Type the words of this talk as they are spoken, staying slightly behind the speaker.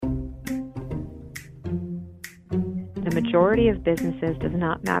The majority of businesses, does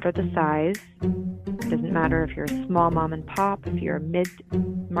not matter the size, it doesn't matter if you're a small mom and pop, if you're a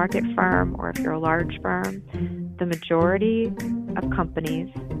mid-market firm, or if you're a large firm, the majority of companies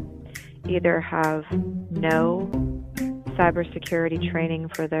either have no cybersecurity training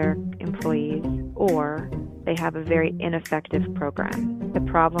for their employees, or they have a very ineffective program. The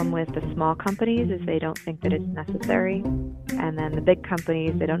problem with the small companies is they don't think that it's necessary, and then the big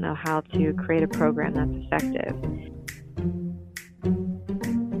companies, they don't know how to create a program that's effective.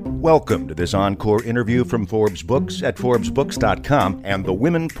 Welcome to this encore interview from Forbes Books at ForbesBooks.com and the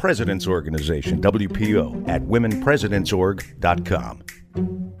Women Presidents Organization, WPO, at WomenPresidentsOrg.com.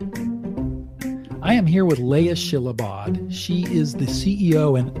 I am here with Leia Shilobod. She is the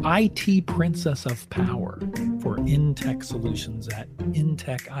CEO and IT Princess of Power for InTech Solutions at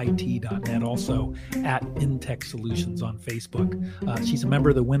intechit.net, also at InTech Solutions on Facebook. She's a member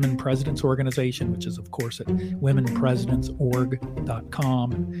of the Women Presidents Organization, which is, of course, at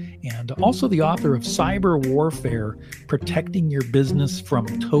womenpresidentsorg.com, and also the author of Cyber Warfare, Protecting Your Business from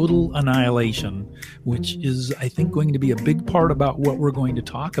Total Annihilation, which is, I think, going to be a big part about what we're going to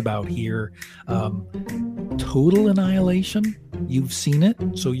talk about here. Total annihilation? You've seen it,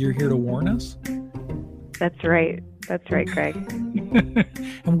 so you're here to warn us? That's right. That's right, Craig.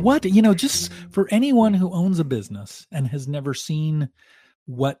 And what, just for anyone who owns a business and has never seen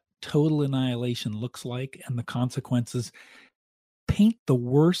what total annihilation looks like and the consequences, paint the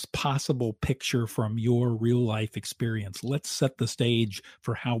worst possible picture from your real life experience. Let's set the stage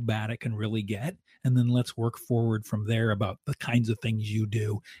for how bad it can really get. And then let's work forward from there about the kinds of things you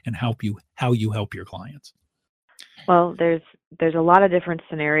do and how you help your clients. Well, there's a lot of different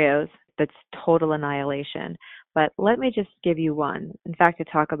scenarios that's total annihilation, but let me just give you one. In fact, I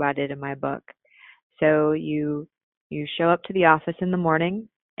talk about it in my book. So you show up to the office in the morning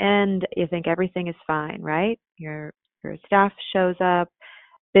and you think everything is fine, right? Your staff shows up,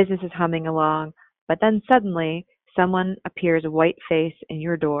 business is humming along, but then suddenly someone appears white-faced in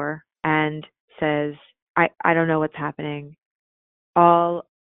your door and says, I don't know what's happening. All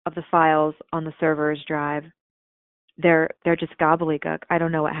of the files on the server's drive, they're just gobbledygook. I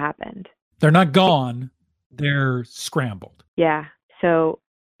don't know what happened. They're not gone. They're scrambled. Yeah. So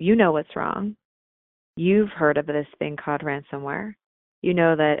you know what's wrong. You've heard of this thing called ransomware. You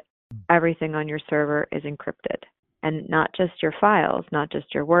know that everything on your server is encrypted. And not just your files, not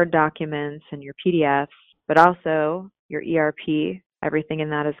just your Word documents and your PDFs, but also your ERP. Everything in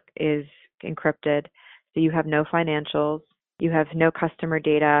that is encrypted. So you have no financials, you have no customer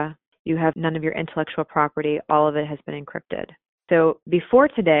data, you have none of your intellectual property. All of it has been encrypted. So before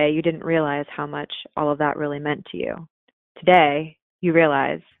today, you didn't realize how much all of that really meant to you. Today, you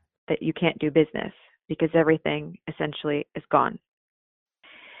realize that you can't do business because everything essentially is gone.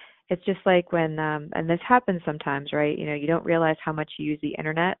 It's just like when, and this happens sometimes, right? You don't realize how much you use the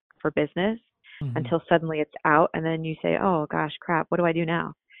internet for business until suddenly it's out, and then you say, oh gosh, crap, what do I do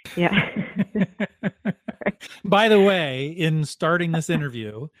now? Yeah. By the way, in starting this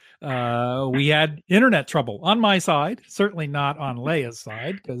interview, we had internet trouble on my side, certainly not on Leia's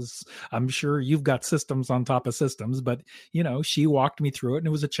side, because I'm sure you've got systems on top of systems, but she walked me through it and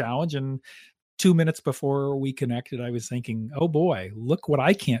it was a challenge. And 2 minutes before we connected, I was thinking, oh boy, look what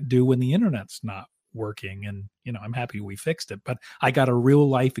I can't do when the internet's not working. And, I'm happy we fixed it, but I got a real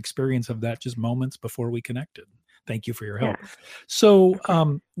life experience of that just moments before we connected. Thank you for your help. Yeah. So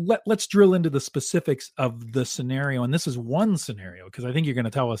let's drill into the specifics of the scenario. And this is one scenario, because I think you're going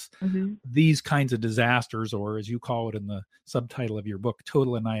to tell us these kinds of disasters, or as you call it in the subtitle of your book,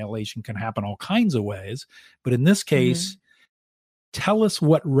 total annihilation, can happen all kinds of ways. But in this case, tell us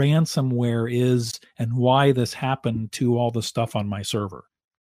what ransomware is and why this happened to all the stuff on my server.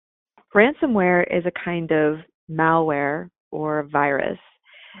 Ransomware is a kind of malware or virus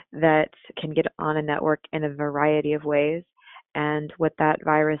that can get on a network in a variety of ways. And what that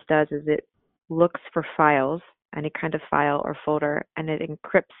virus does is it looks for files, any kind of file or folder, and it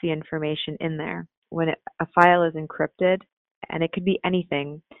encrypts the information in there. When a file is encrypted, and it could be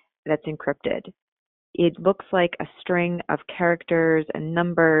anything that's encrypted, it looks like a string of characters and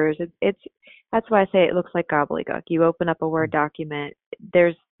numbers. That's why I say it looks like gobbledygook. You open up a Word document,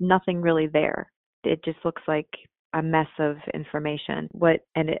 there's nothing really there. It just looks like a mess of information. What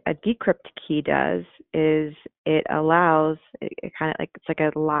a decrypt key does is it allows, it kind of like, it's like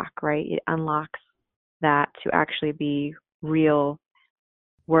a lock, right? It unlocks that to actually be real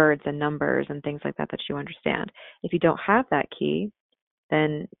words and numbers and things like that you understand. If you don't have that key,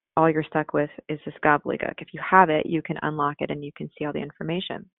 then all you're stuck with is this gobbledygook. If you have it, you can unlock it and you can see all the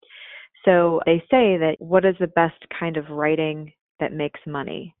information. So they say that what is the best kind of writing that makes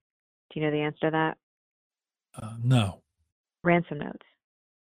money? Do you know the answer to that? No. Ransom notes.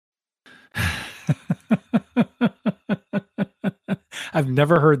 I've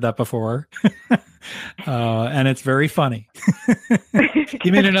never heard that before. And it's very funny.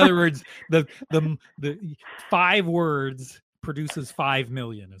 You mean, in other words, the 5 words produces 5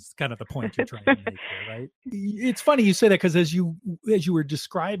 million is kind of the point you're trying to make there, right? It's funny you say that, because as you were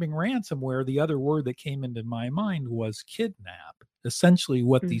describing ransomware, the other word that came into my mind was kidnap. Essentially,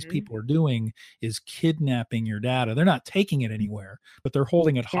 what these Hmm. people are doing is kidnapping your data. They're not taking it anywhere, but they're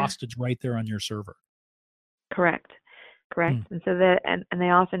holding it Yeah, hostage right there on your server. correct. Hmm. Correct. And so and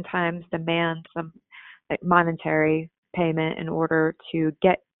they oftentimes demand some like monetary payment in order to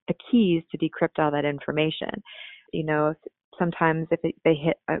get the keys to decrypt all that information. You know, sometimes if they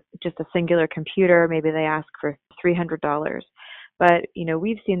hit just a singular computer, maybe they ask for $300. But,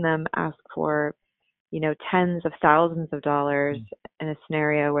 we've seen them ask for, tens of thousands of dollars Hmm. in a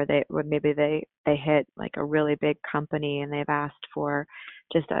scenario where maybe they hit like a really big company and they've asked for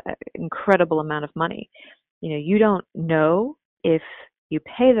just an incredible amount of money. You don't know if you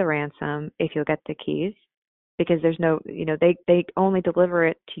pay the ransom if you'll get the keys, because there's no, they only deliver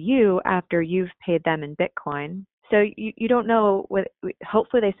it to you after you've paid them in Bitcoin. So you don't know what.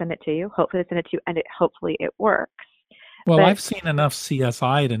 Hopefully they send it to you. Hopefully they send it to you, and hopefully it works. Well, But I've seen enough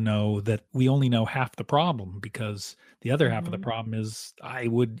CSI to know that we only know half the problem, because the other half of the mhm, problem is,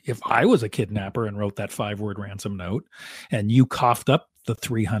 if I was a kidnapper and wrote that 5 word ransom note and you coughed up the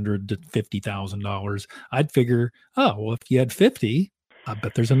 $300 to $50,000, I'd figure, oh, well, if you had 50, I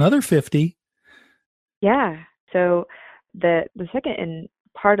bet there's another 50. yeah. So the second and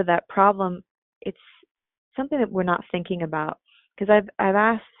part of that problem, it's something that we're not thinking about, because I've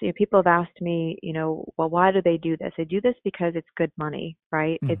asked, people have asked me, well, why do they do this? They do this because it's good money,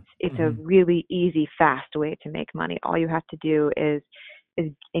 right? It's a Mm-hmm. really easy, fast way to make money. All you have to do is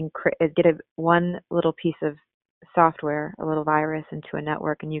get one little piece of software, a little virus into a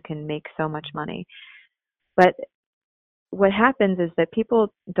network, and you can make so much money. But what happens is that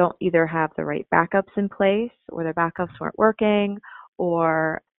people don't either have the right backups in place, or their backups weren't working,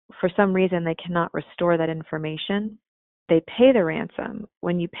 or for some reason they cannot restore that information. They pay the ransom.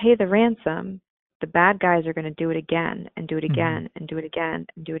 When you pay the ransom, the bad guys are going to do it again and do it Mm-hmm. again and do it again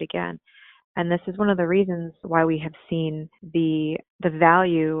and do it again. And this is one of the reasons why we have seen the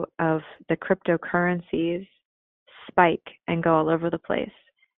value of the cryptocurrencies spike and go all over the place,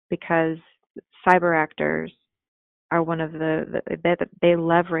 because cyber actors are one of they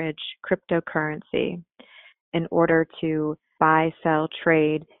leverage cryptocurrency in order to buy, sell,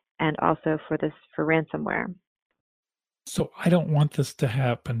 trade, and also for ransomware. So I don't want this to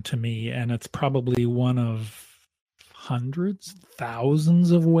happen to me, and it's probably one of hundreds,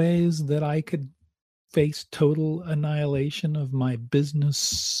 thousands of ways that I could face total annihilation of my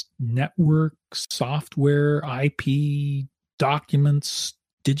business network, software, IP, documents,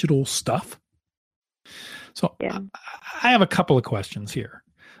 digital stuff. So Yeah. I have a couple of questions here.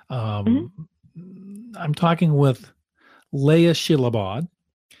 Hmm. Um, I'm talking with Leia Shilobod,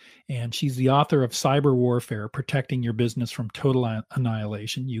 and she's the author of Cyber Warfare: Protecting Your Business from Total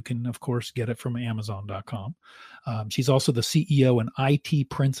Annihilation. You can, of course, get it from Amazon.com. She's also the CEO and IT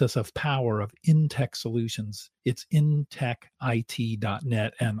Princess of Power of InTech Solutions. It's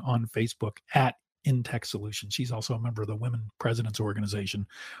intechit.net, and on Facebook at InTech Solutions. She's also a member of the Women Presidents Organization,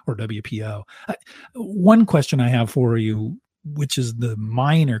 or WPO. One question I have for you, which is the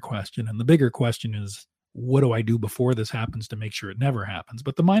minor question, and the bigger question is, what do I do before this happens to make sure it never happens?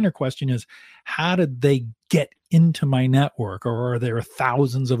 But the minor question is, how did they get into my network? Or are there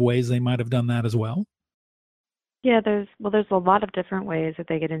thousands of ways they might have done that as well? Yeah, there's a lot of different ways that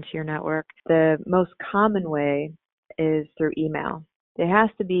they get into your network. The most common way is through email. There has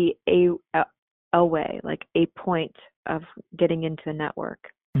to be a way, like a point of getting into the network.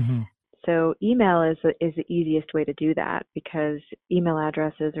 Mm-hmm. So email is the easiest way to do that, because email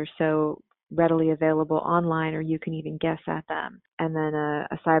addresses are so readily available online, or you can even guess at them. And then a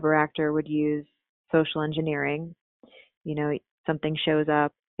cyber actor would use social engineering. Something shows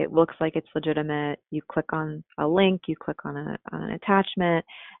up, it looks like it's legitimate. You click on a link, you click on an attachment,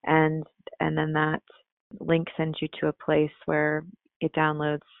 and then that link sends you to a place where it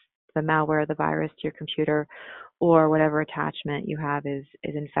downloads the malware, the virus to your computer, or whatever attachment you have is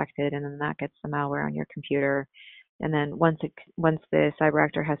infected, and then that gets the malware on your computer. And then once the cyber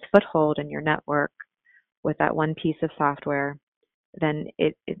actor has foothold in your network with that one piece of software, then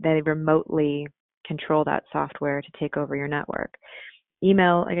they remotely control that software to take over your network.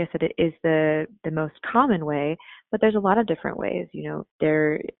 Email, like I said, it is the most common way, but there's a lot of different ways.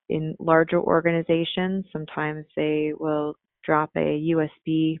 They're in larger organizations. Sometimes they will drop a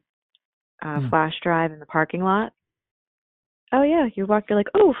USB Hmm. flash drive in the parking lot. Oh yeah, you're like,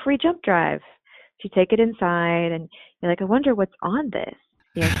 oh, free jump drive. So you take it inside, and you're like, I wonder what's on this.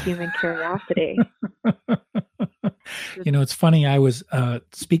 Human curiosity. It's funny. I was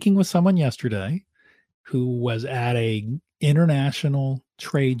speaking with someone yesterday who was at a international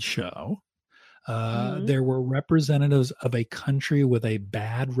trade show. Mm-hmm. There were representatives of a country with a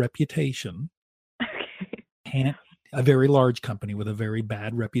bad reputation, Okay. and a very large company with a very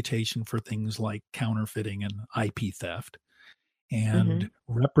bad reputation for things like counterfeiting and IP theft. Mm-hmm. And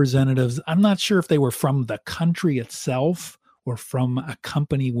representatives, I'm not sure if they were from the country itself or from a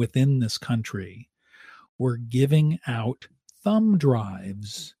company within this country, were giving out thumb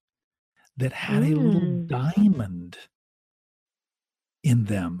drives that had a little Mm. diamond in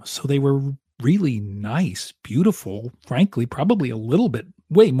them. So they were really nice, beautiful, frankly, probably a little bit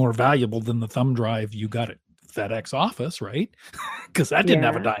way more valuable than the thumb drive you got at FedEx office, right? Because that didn't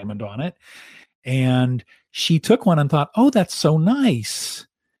have a Yeah. diamond on it. And she took one and thought, oh, that's so nice.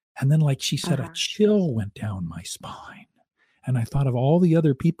 And then, like she said, a Uh-huh. chill went down my spine. And I thought of all the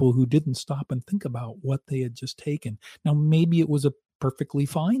other people who didn't stop and think about what they had just taken. Now, maybe it was a perfectly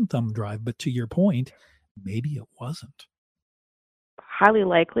fine thumb drive, but to your point, maybe it wasn't. Highly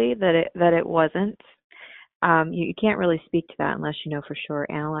likely that it wasn't. You can't really speak to that unless you know for sure,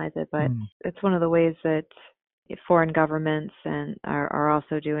 analyze it. But Mm, it's one of the ways that foreign governments and are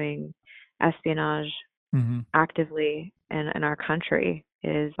also doing espionage hmm actively in our country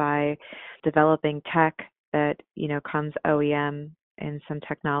is by developing tech that comes OEM in some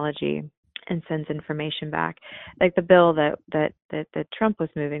technology and sends information back, like the bill that Trump was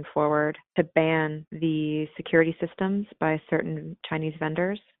moving forward to ban the security systems by certain Chinese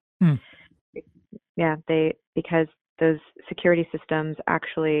vendors. mm, Yeah, they because those security systems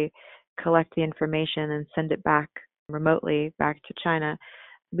actually collect the information and send it back remotely back to China.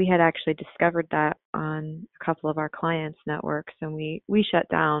 We had actually discovered that on a couple of our clients' networks, and we shut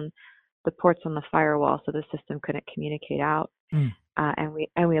down the ports on the firewall so the system couldn't communicate out, mm. and we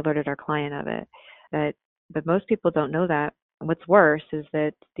alerted our client of it. But most people don't know that. And what's worse is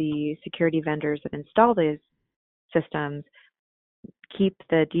that the security vendors that install these systems keep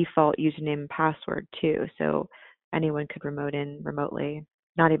the default username and password too, so anyone could remote in remotely,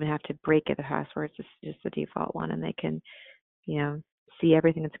 not even have to break the password. It's just the default one, and they can you know see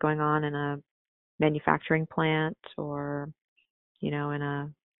everything that's going on in a manufacturing plant or in a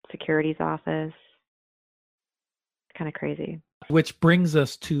securities office. Kind of crazy. Which brings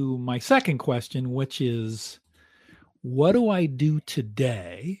us to my second question, which is what do I do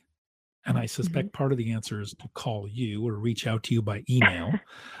today? And I Hmm. suspect part of the answer is to call you or reach out to you by email.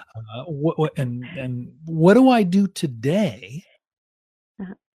 And what do I do today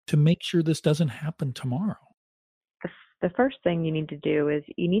to make sure this doesn't happen tomorrow? The first thing you need to do is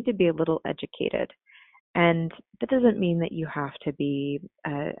you need to be a little educated. And that doesn't mean that you have to be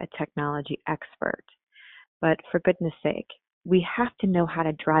a technology expert. But for goodness sake, we have to know how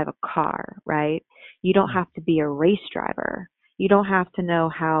to drive a car, right? You don't Mm, have to be a race driver. You don't have to know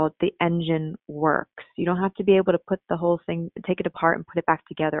how the engine works. You don't have to be able to put the whole thing, take it apart and put it back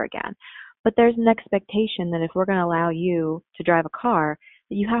together again. But there's an expectation that if we're going to allow you to drive a car,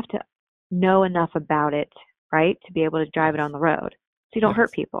 that you have to know enough about it, right, to be able to drive it on yes. the road so you don't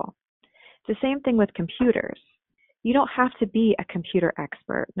hurt Yes. people. It's the same thing with computers. You don't have to be a computer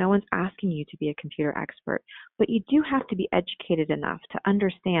expert. No one's asking you to be a computer expert, but you do have to be educated enough to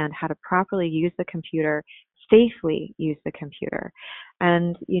understand how to properly use the computer, safely use the computer.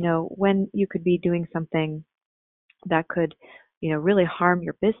 And, when you could be doing something that could, really harm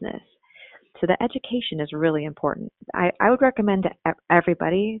your business. So the education is really important. I would recommend to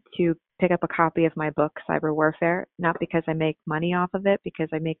everybody to pick up a copy of my book, Cyber Warfare, not because I make money off of it, because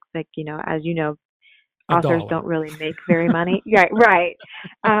I make, like, as you know, A authors dollar. don't really make very money. Yeah, right.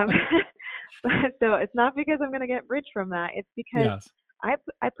 Um, so it's not because I'm going to get rich from that. It's because Yes.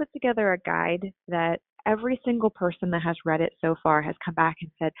 I put together a guide that every single person that has read it so far has come back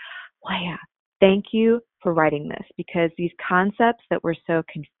and said, Leia, thank you for writing this, because these concepts that were so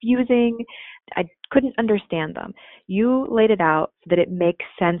confusing, I couldn't understand them. You laid it out so that it makes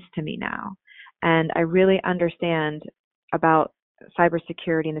sense to me now. And I really understand about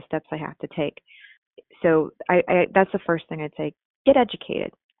cybersecurity and the steps I have to take. So that's the first thing I'd say. Get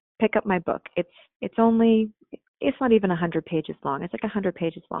educated. Pick up my book. It's not even 100 pages long. It's like 100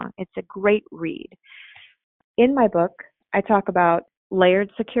 pages long. It's a great read. In my book, I talk about layered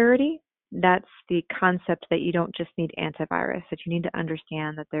security. That's the concept that you don't just need antivirus, that you need to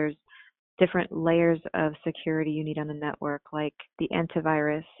understand that there's different layers of security you need on the network, like the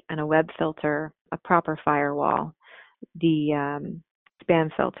antivirus and a web filter, a proper firewall, the spam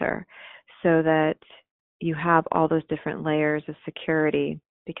filter. so that you have all those different layers of security,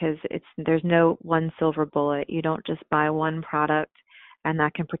 because there's no one silver bullet. You don't just buy one product and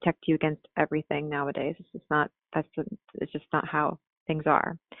that can protect you against everything nowadays. It's just not how things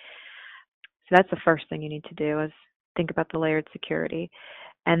are. So that's the first thing you need to do, is think about the layered security.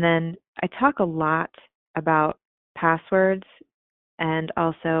 And then I talk a lot about passwords and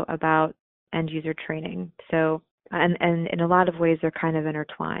also about end user training. So, and in a lot of ways, they're kind of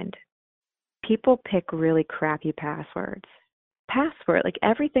intertwined. People pick really crappy passwords. Like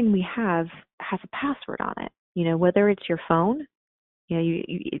everything we have has a password on it. Whether it's your phone,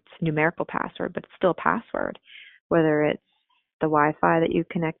 it's a numerical password, but it's still a password. Whether it's the Wi-Fi that you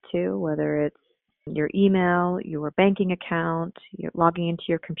connect to, whether it's your email, your banking account, you're logging into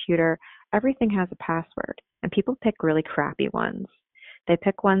your computer, everything has a password. And people pick really crappy ones. They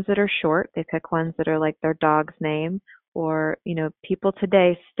pick ones that are short. They pick ones that are like their dog's name. Or, people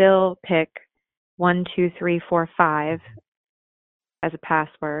today still pick 1, 2, 3, 4, 5 as a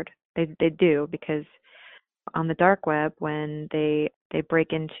password. They do, because on the dark web, when they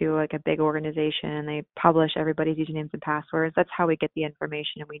break into like a big organization and they publish everybody's usernames and passwords, that's how we get the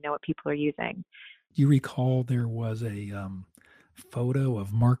information and we know what people are using. You recall there was a photo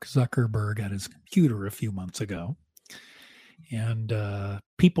of Mark Zuckerberg at his computer a few months ago, and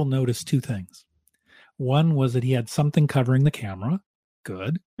people noticed two things. One was that he had something covering the camera.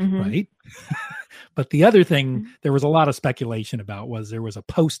 Good, right? But the other thing there was a lot of speculation about was there was a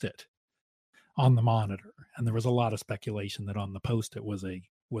Post-it on the monitor, and there was a lot of speculation that on the Post-it was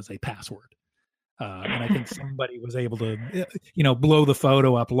a password. And I think somebody was able to, blow the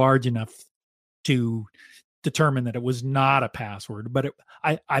photo up large enough to determine that it was not a password. But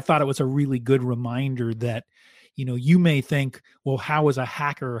I thought it was a really good reminder that, you may think, well, how is a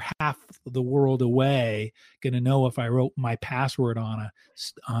hacker half the world away going to know if I wrote my password on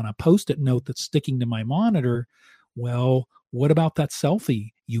a Post-it note that's sticking to my monitor? Well, what about that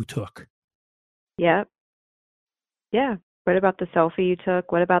selfie you took? Yep. Yeah. What about the selfie you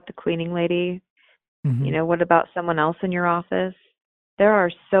took? What about the cleaning lady? Mm-hmm. What about someone else in your office? There are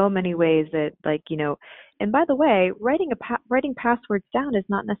so many ways that, and by the way, writing passwords down is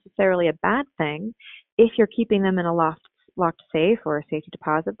not necessarily a bad thing if you're keeping them in a locked safe or a safety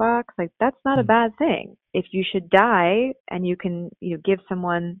deposit box. Like, that's not a bad thing. If you should die and you can, give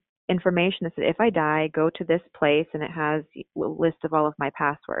someone information that says, if I die, go to this place and it has a list of all of my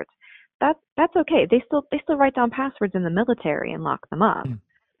passwords. That's okay. They still write down passwords in the military and lock them up.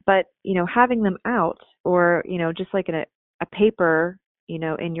 But, having them out, or, just like in a paper,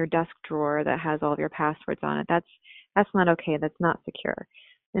 in your desk drawer that has all of your passwords on it, that's not okay. That's not secure.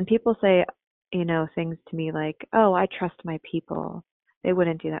 And people say, things to me like, oh, I trust my people. They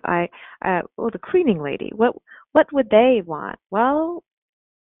wouldn't do that. Well, the cleaning lady, what would they want? Well,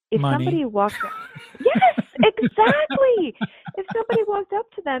 if Money. somebody walked up, yes, exactly. If somebody walked up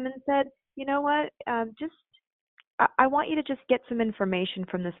to them and said, you know what, I want you to just get some information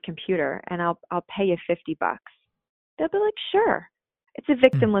from this computer and I'll pay you $50. They'll be like, sure. It's a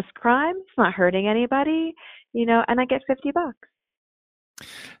victimless crime. It's not hurting anybody, and I get $50.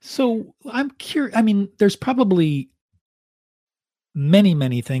 So I'm curious. I mean, there's probably many,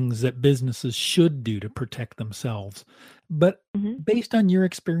 many things that businesses should do to protect themselves. But based on your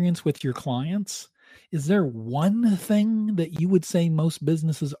experience with your clients, is there one thing that you would say most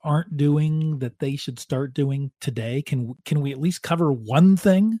businesses aren't doing that they should start doing today? Can we at least cover one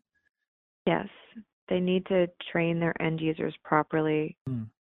thing? Yes. They need to train their end users properly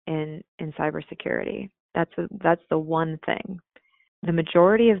in cybersecurity. That's the one thing. The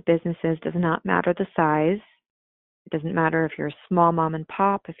majority of businesses, does not matter the size. It doesn't matter if you're a small mom and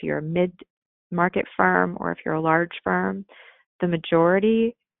pop, if you're a mid-market firm, or if you're a large firm. The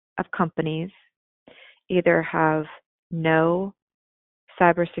majority of companies either have no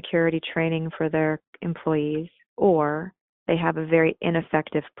cybersecurity training for their employees, or they have a very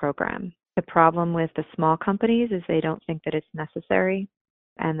ineffective program. The problem with the small companies is they don't think that it's necessary.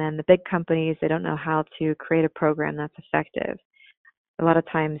 And then the big companies, they don't know how to create a program that's effective. A lot of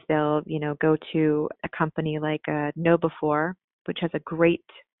times they'll, go to a company like KnowBe4, which has a great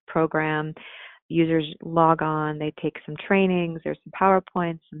program. Users log on, they take some trainings, there's some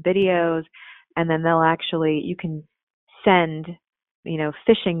PowerPoints, some videos, and then you can send,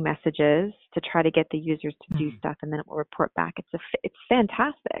 phishing messages to try to get the users to do stuff, and then it will report back. It's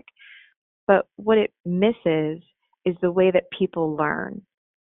fantastic. But what it misses is the way that people learn,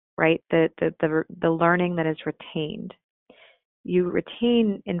 right? The learning that is retained. You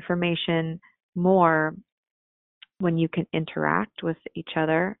retain information more when you can interact with each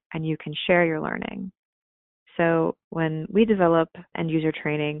other and you can share your learning. So when we develop end user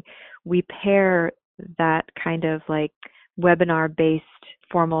training, we pair that kind of like webinar based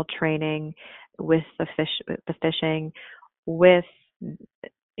formal training with the phishing with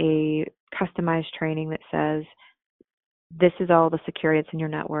a customized training that says, this is all the security that's in your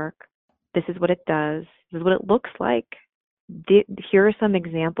network. This is what it does. This is what it looks like. Here are some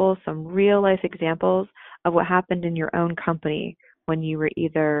examples, some real life examples of what happened in your own company when you were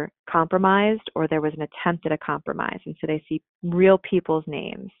either compromised or there was an attempt at a compromise. And so they see real people's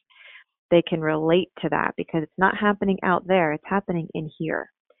names. They can relate to that because it's not happening out there, it's happening in here.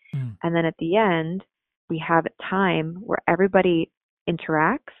 Mm. And then at the end, we have a time where everybody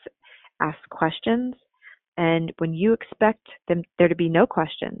interacts, asks questions, and when you expect there to be no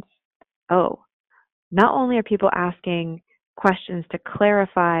questions, not only are people asking questions to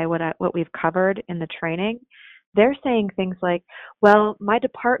clarify what we've covered in the training, they're saying things like, well, my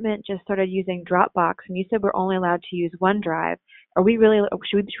department just started using Dropbox and you said we're only allowed to use OneDrive.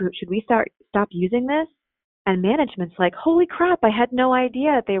 Should we stop using this? And management's like, holy crap, I had no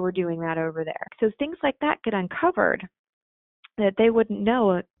idea they were doing that over there. So things like that get uncovered that they wouldn't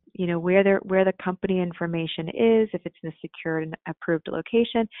know, where the company information is, if it's in a secured and approved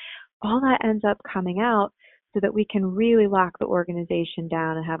location. All that ends up coming out so that we can really lock the organization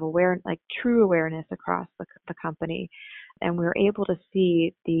down and have true awareness across the company. And we're able to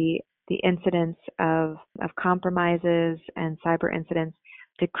see the incidents of compromises and cyber incidents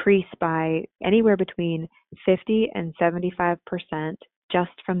decrease by anywhere between 50 and 75%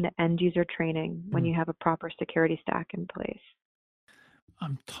 just from the end user training when you have a proper security stack in place.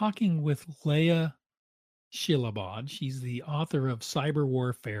 I'm talking with Leia Shilobod. She's the author of Cyber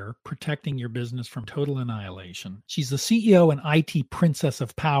Warfare, Protecting Your Business from Total Annihilation. She's the CEO and IT Princess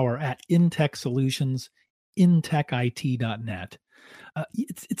of Power at InTech Solutions, intechit.net.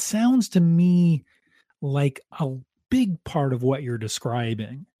 It sounds to me like a big part of what you're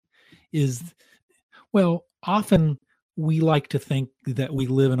describing is, well, often we like to think that we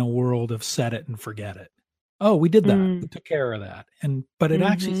live in a world of set it and forget it. Oh, we did that. We took care of that. But it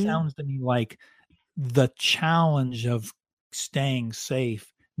actually sounds to me like the challenge of staying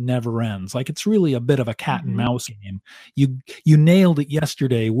safe never ends. Like it's really a bit of a cat and mouse game. You nailed it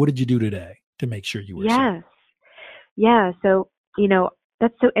yesterday. What did you do today to make sure you were safe? Yeah. So,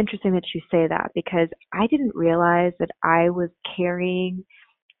 that's so interesting that you say that because I didn't realize that I was carrying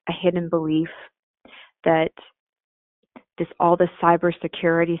a hidden belief that all this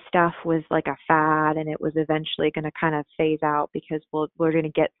cybersecurity stuff was like a fad and it was eventually going to kind of phase out because we're going to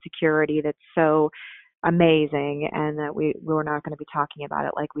get security that's so amazing and that we're not going to be talking about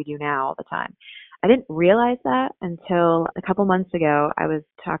it like we do now all the time. I didn't realize that until a couple months ago. I was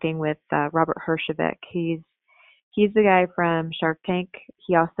talking with Robert Herjavec. He's the guy from Shark Tank.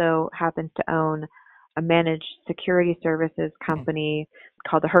 He also happens to own a managed security services company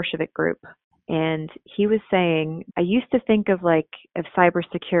called the Herjavec Group. And he was saying, I used to think of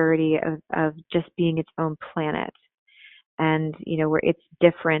cybersecurity of just being its own planet, and where it's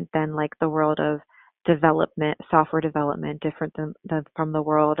different than like the world of development, software development, different than from the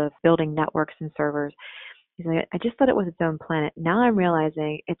world of building networks and servers. He's like, I just thought it was its own planet. Now I'm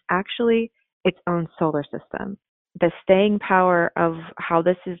realizing it's actually its own solar system. The staying power of how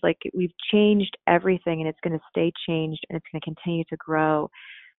this is we've changed everything, and it's going to stay changed, and it's going to continue to grow.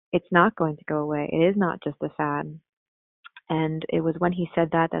 It's not going to go away. It is not just a fad. And it was when he said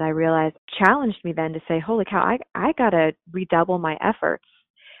that I realized, challenged me then to say, holy cow, I got to redouble my efforts.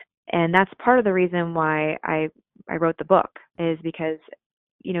 And that's part of the reason why I wrote the book, is because,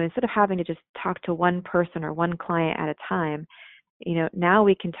 instead of having to just talk to one person or one client at a time, now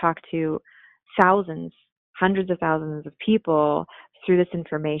we can talk to thousands, hundreds of thousands of people through this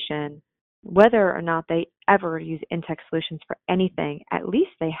information. Whether or not they ever use InTech Solutions for anything, at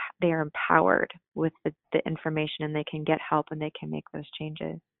least they are empowered with the information, and they can get help and they can make those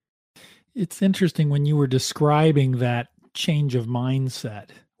changes. It's interesting when you were describing that change of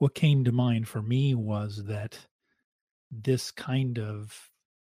mindset. What came to mind for me was that this kind of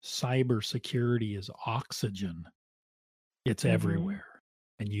cybersecurity is oxygen. It's everywhere.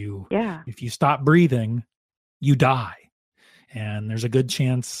 And if you stop breathing, you die. And there's a good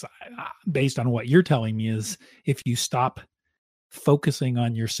chance, based on what you're telling me, is if you stop focusing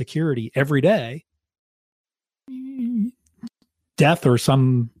on your security every day, death or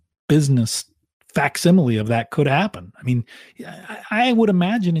some business facsimile of that could happen. I mean, I would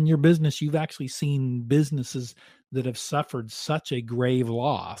imagine in your business, you've actually seen businesses that have suffered such a grave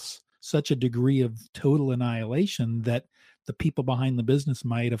loss, such a degree of total annihilation, that the people behind the business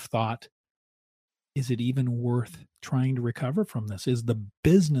might have thought, is it even worth trying to recover from this? Is the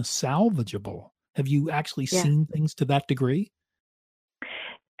business salvageable Have you actually Yeah. seen things to that degree?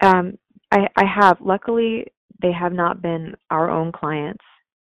 Um, I have. Luckily, they have not been our own clients.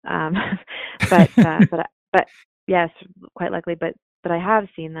 Um, but yes, quite likely. But I have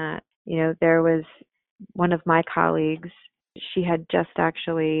seen that. There was one of my colleagues. She had just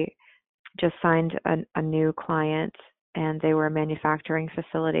signed a new client, and they were a manufacturing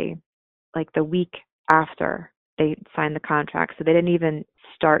facility. Like the week after they signed the contract, so they didn't even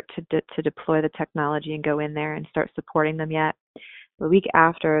start to deploy the technology and go in there and start supporting them yet. The week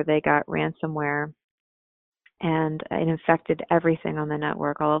after, they got ransomware, and it infected everything on the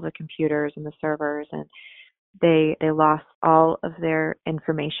network, all of the computers and the servers, and they lost all of their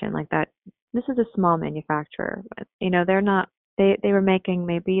information like that. This is a small manufacturer. They're not they were making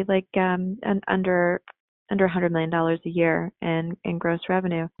maybe like under $100 million a year in gross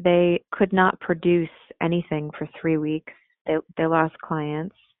revenue. They could not produce anything for 3 weeks. They lost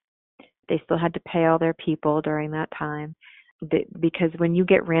clients. They still had to pay all their people during that time. Because when you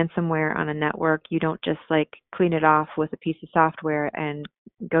get ransomware on a network, you don't just like clean it off with a piece of software and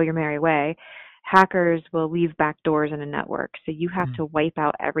go your merry way. Hackers will leave back doors in a network. So you have to wipe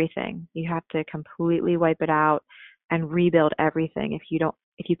out everything. You have to completely wipe it out and rebuild everything if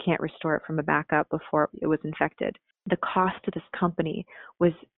you can't restore it from a backup before it was infected. The cost to this company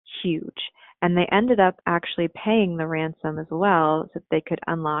was huge. And they ended up actually paying the ransom as well so that they could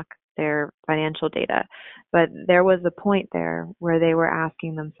unlock their financial data. But there was a point there where they were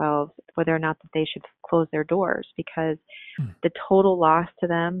asking themselves whether or not that they should close their doors, because the total loss to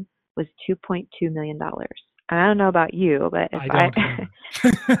them was $2.2 million. And I don't know about you, but if I don't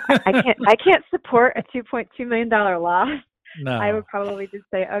either. I can't support a $2.2 million loss. I No. would probably just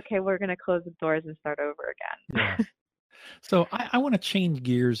say, okay, we're going to close the doors and start over again. Yes. So I want to change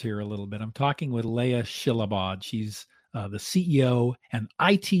gears here a little bit. I'm talking with Leia Shilobod. She's the CEO and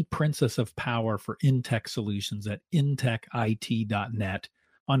IT Princess of Power for InTech Solutions at intechit.net,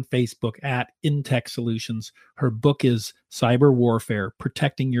 on Facebook at InTech Solutions. Her book is Cyber Warfare: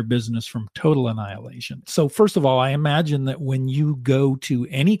 Protecting Your Business from Total Annihilation. So first of all, I imagine that when you go to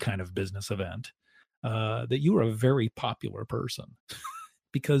any kind of business event, that you are a very popular person.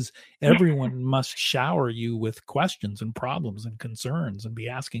 Because everyone must shower you with questions and problems and concerns and be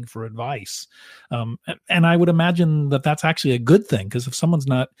asking for advice. And I would imagine that that's actually a good thing, because if someone's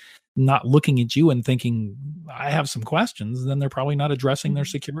not looking at you and thinking, I have some questions, then they're probably not addressing their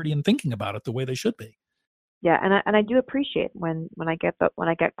security and thinking about it the way they should be. Yeah, and I do appreciate when I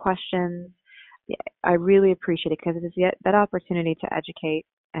get questions. Yeah, I really appreciate it, because it is that opportunity to educate.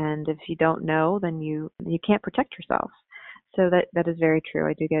 And if you don't know, then you can't protect yourself. So that is very true.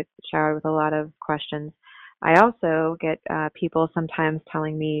 I do get showered with a lot of questions. I also get people sometimes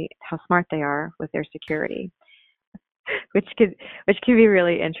telling me how smart they are with their security, which could be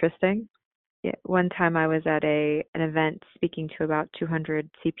really interesting. Yeah, one time I was at an event speaking to about 200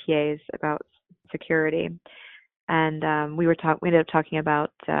 CPAs about security, and we ended up talking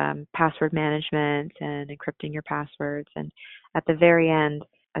about password management and encrypting your passwords. And at the very end,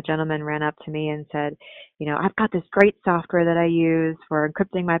 a gentleman ran up to me and said, I've got this great software that I use for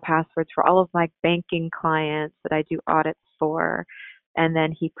encrypting my passwords for all of my banking clients that I do audits for. And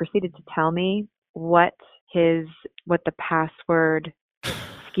then he proceeded to tell me what the password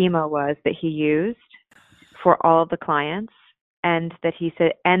schema was that he used for all of the clients. And that he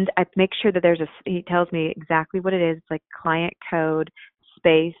said, and I make sure that he tells me exactly what it is. It's like client code,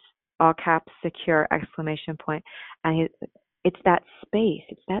 space, all caps, secure, exclamation point. And it's that space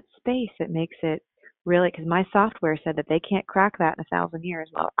that makes it really, because my software said that they can't crack that in 1,000 years.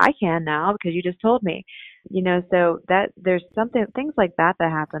 Well, I can now, because you just told me, so that there's things like that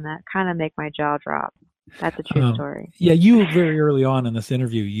happen that kind of make my jaw drop. That's a true story. Yeah, you very early on in this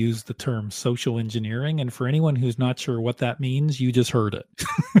interview used the term social engineering, and for anyone who's not sure what that means, you just heard it.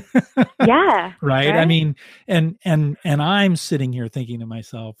 Yeah. Right? I mean, and I'm sitting here thinking to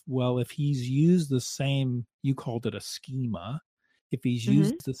myself, well, if he's used the same, you called it a schema, if he's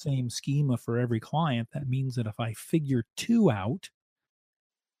used the same schema for every client, that means that if I figure two out,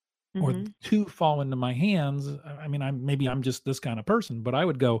 or two fall into my hands, I mean, I'm just this kind of person, but I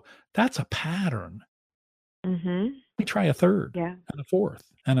would go, that's a pattern. We try a third, Yeah. and a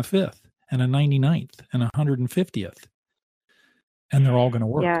fourth, and a fifth, and a 99th, and 150th, and they're all going to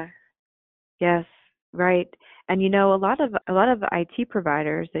work. Yeah. Yes. Right. And a lot of IT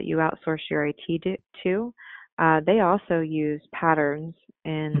providers that you outsource your IT to, they also use patterns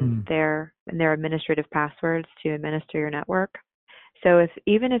in their administrative passwords to administer your network. So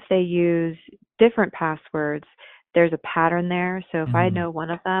even if they use different passwords, there's a pattern there. So if I know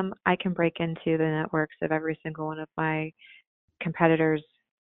one of them, I can break into the networks of every single one of my competitors'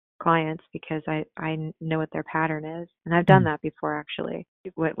 clients because I know what their pattern is. And I've done that before, actually.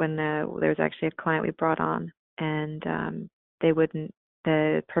 When there was actually a client we brought on, and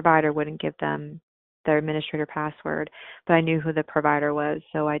the provider wouldn't give them their administrator password, but I knew who the provider was,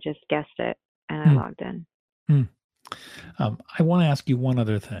 so I just guessed it and I logged in. I want to ask you one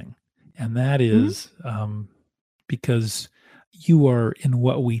other thing, and that is because you are in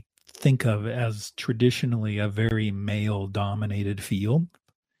what we think of as traditionally a very male dominated field,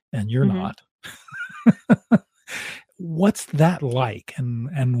 and you're not. What's that like,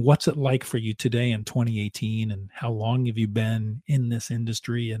 and what's it like for you today in 2018, and how long have you been in this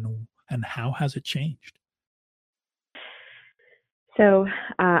industry, and how has it changed? So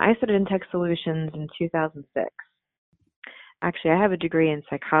I started InTech Solutions in 2006. Actually, I have a degree in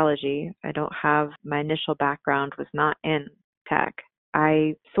psychology. My initial background was not in tech.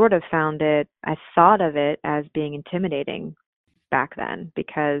 I sort of I thought of it as being intimidating back then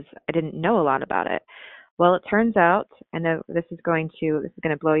because I didn't know a lot about it. Well, it turns out, I know this is going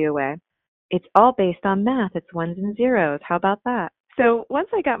to blow you away. It's all based on math. It's ones and zeros. How about that? So once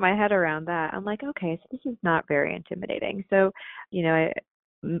I got my head around that, I'm like, okay, so this is not very intimidating. So,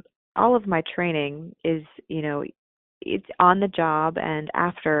 all of my training is, it's on the job and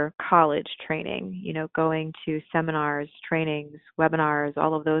after college training, going to seminars, trainings, webinars,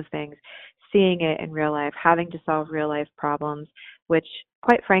 all of those things, seeing it in real life, having to solve real life problems, which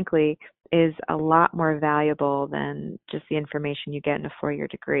quite frankly is a lot more valuable than just the information you get in a 4-year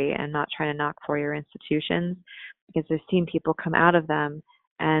degree. And I'm not trying to knock 4-year institutions because I've seen people come out of them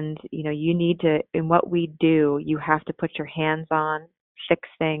and, you need to, in what we do, you have to put your hands on, fix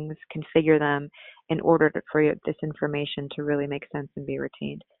things, configure them in order for this information to really make sense and be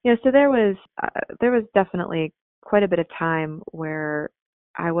retained. So there was definitely quite a bit of time where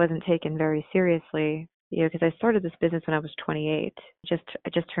I wasn't taken very seriously, because I started this business when I was 28. I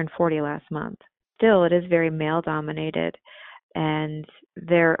just turned 40 last month. Still, it is very male dominated, and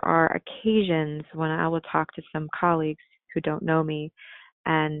there are occasions when I will talk to some colleagues who don't know me,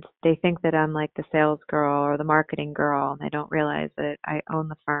 and they think that I'm like the sales girl or the marketing girl, and they don't realize that I own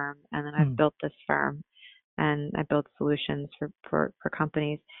the firm, and then I've built this firm, and I build solutions for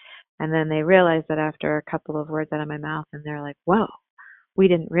companies. And then they realize that after a couple of words out of my mouth, and they're like, whoa, we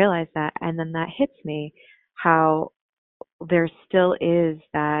didn't realize that. And then that hits me how there still is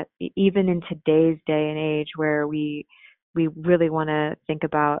that, even in today's day and age where we really want to think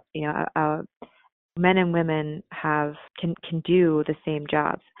about, men and women can do the same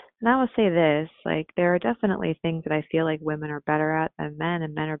jobs. And I will say this, like, there are definitely things that I feel like women are better at than men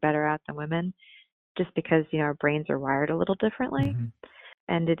and men are better at than women, just because, our brains are wired a little differently.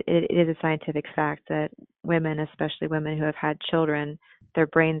 And it is a scientific fact that women, especially women who have had children, their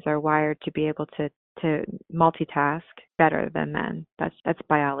brains are wired to be able to multitask better than men. That's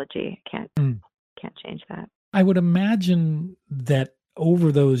biology. Can't change that. I would imagine that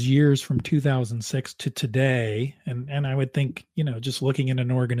over those years from 2006 to today, and I would think, just looking at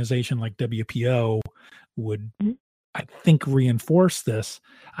an organization like WPO would, I think, reinforce this.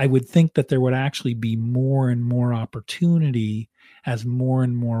 I would think that there would actually be more and more opportunity as more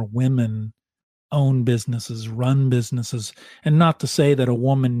and more women own businesses, run businesses, and not to say that a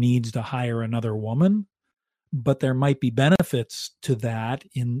woman needs to hire another woman, but there might be benefits to that.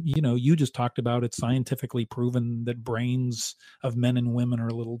 You just talked about it's scientifically proven that brains of men and women are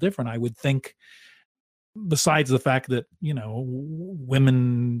a little different. I would think, besides the fact that,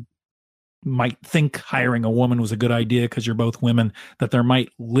 women might think hiring a woman was a good idea because you're both women, that there might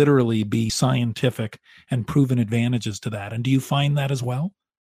literally be scientific and proven advantages to that. And do you find that as well?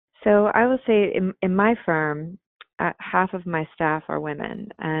 So I will say in my firm, half of my staff are women,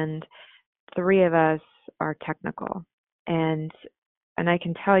 and 3 of us are technical. And I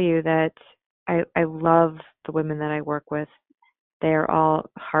can tell you that I love the women that I work with. They're all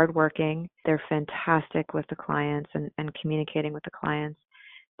hardworking. They're fantastic with the clients and communicating with the clients.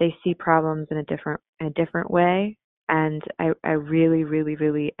 They see problems in a different way. And I really, really,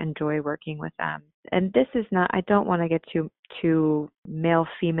 really enjoy working with them. And this is not, I don't want to get too male,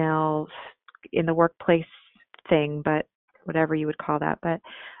 female in the workplace thing, but whatever you would call that. But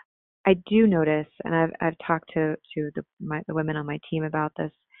I do notice, and I've talked to the women on my team about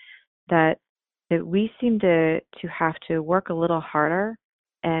this, that we seem to have to work a little harder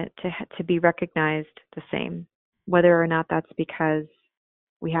and to be recognized the same, whether or not that's because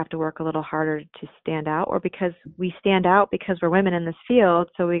we have to work a little harder to stand out, or because we stand out because we're women in this field,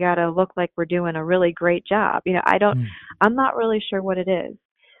 so we got to look like we're doing a really great job. I'm not really sure what it is,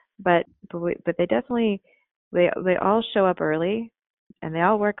 but they definitely, they all show up early and they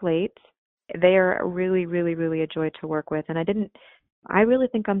all work late. They are really, really, really a joy to work with. And I didn't I really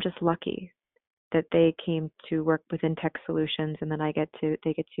think I'm just lucky that they came to work with InTech Solutions, and then I get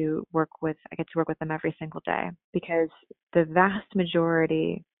to work with them every single day, because the vast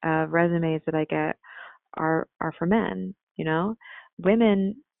majority of resumes that I get are for men.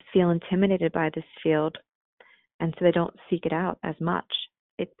 Women feel intimidated by this field, and so they don't seek it out as much.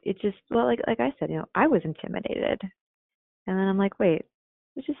 It just, well, like I said, I was intimidated, and then I'm like, wait,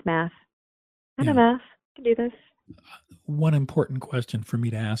 it's just math. I know math. I can do this. One important question for me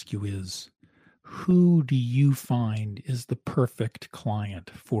to ask you is, who do you find is the perfect client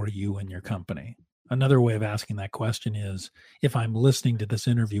for you and your company? Another way of asking that question is, if I'm listening to this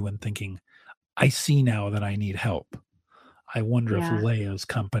interview and thinking, I see now that I need help, I wonder if Leia's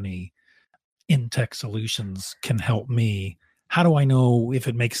company, InTech Solutions, can help me. How do I know if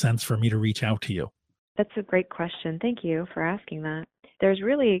it makes sense for me to reach out to you? That's a great question. Thank you for asking that. There's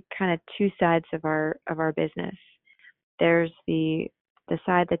really kind of two sides of our business. There's the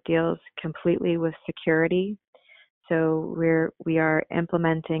side that deals completely with security. So we are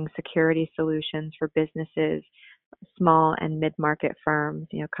implementing security solutions for businesses, small and mid-market firms,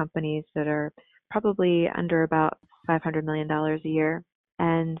 companies that are probably under about $500 million a year.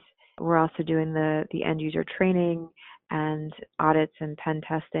 And we're also doing the end user training and audits and pen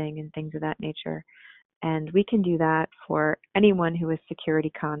testing and things of that nature. And we can do that for anyone who is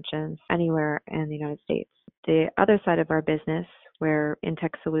security conscious anywhere in the United States. The other side of our business, where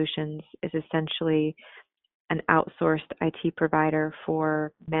InTech Solutions is essentially an outsourced IT provider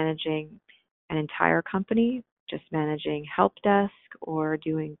for managing an entire company, just managing help desk or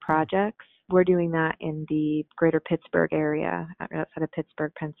doing projects. We're doing that in the greater Pittsburgh area, outside of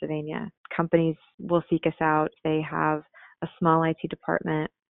Pittsburgh, Pennsylvania. Companies will seek us out. They have a small IT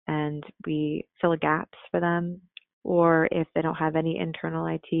department, and we fill gaps for them. Or if they don't have any internal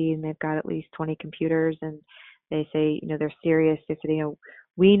IT and they've got at least 20 computers, and they say, they're serious, they say,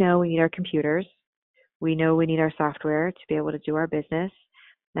 we know we need our computers. We know we need our software to be able to do our business.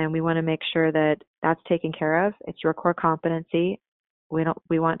 And we want to make sure that that's taken care of. It's your core competency.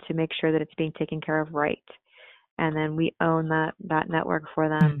 We want to make sure that it's being taken care of right. And then we own that network for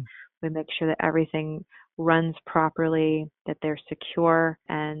them. We make sure that everything runs properly, that they're secure,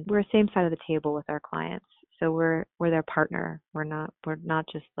 and we're same side of the table with our clients. So we're their partner. We're not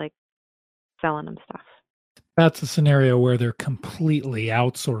just like selling them stuff. That's a scenario where they're completely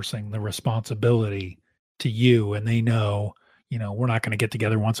outsourcing the responsibility to you, and they know, we're not going to get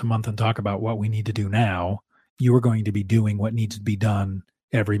together once a month and talk about what we need to do now. You are going to be doing what needs to be done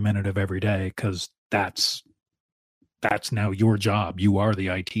every minute of every day, because that's now your job. You are the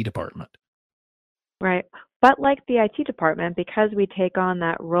IT department. Right. But like the IT department, because we take on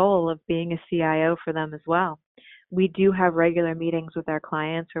that role of being a CIO for them as well, we do have regular meetings with our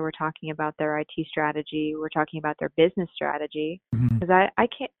clients where we're talking about their IT strategy. We're talking about their business strategy. Because I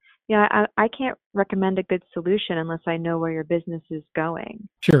can't, I can't recommend a good solution unless I know where your business is going.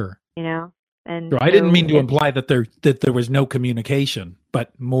 Sure. And sure. I didn't mean to imply that there was no communication,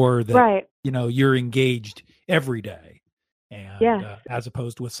 but more that, right. You're engaged every day. And yes. As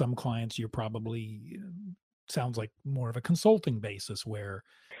opposed with some clients, you're probably, sounds like more of a consulting basis where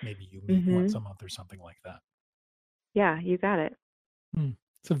maybe you meet once a month or something like that. Yeah, you got it.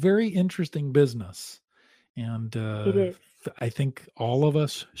 It's a very interesting business. And it is. I think all of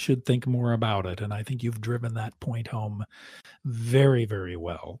us should think more about it. And I think you've driven that point home very, very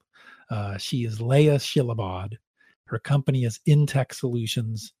well. She is Leia Shilobod. Her company is InTech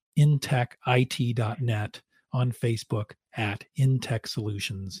Solutions, intechit.net, on Facebook at InTech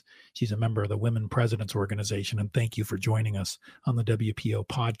Solutions. She's a member of the Women Presidents Organization. And thank you for joining us on the WPO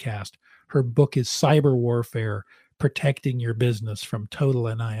podcast. Her book is Cyber Warfare: Protecting Your Business from Total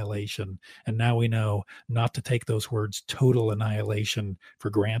Annihilation. And now we know not to take those words total annihilation for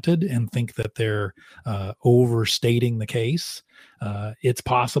granted and think that they're overstating the case. It's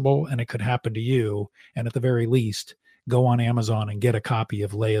possible, and it could happen to you. And at the very least, go on Amazon and get a copy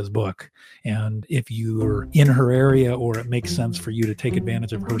of Leia's book. And if you're in her area, or it makes sense for you to take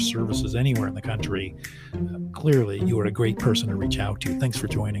advantage of her services anywhere in the country, clearly you are a great person to reach out to. Thanks for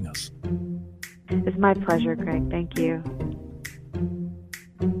joining us. It's my pleasure, Craig. Thank you.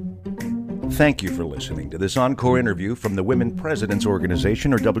 Thank you for listening to this encore interview from the Women Presidents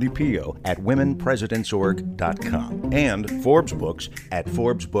Organization, or WPO, at womenpresidentsorg.com and Forbes Books at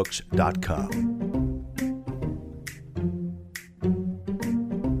forbesbooks.com.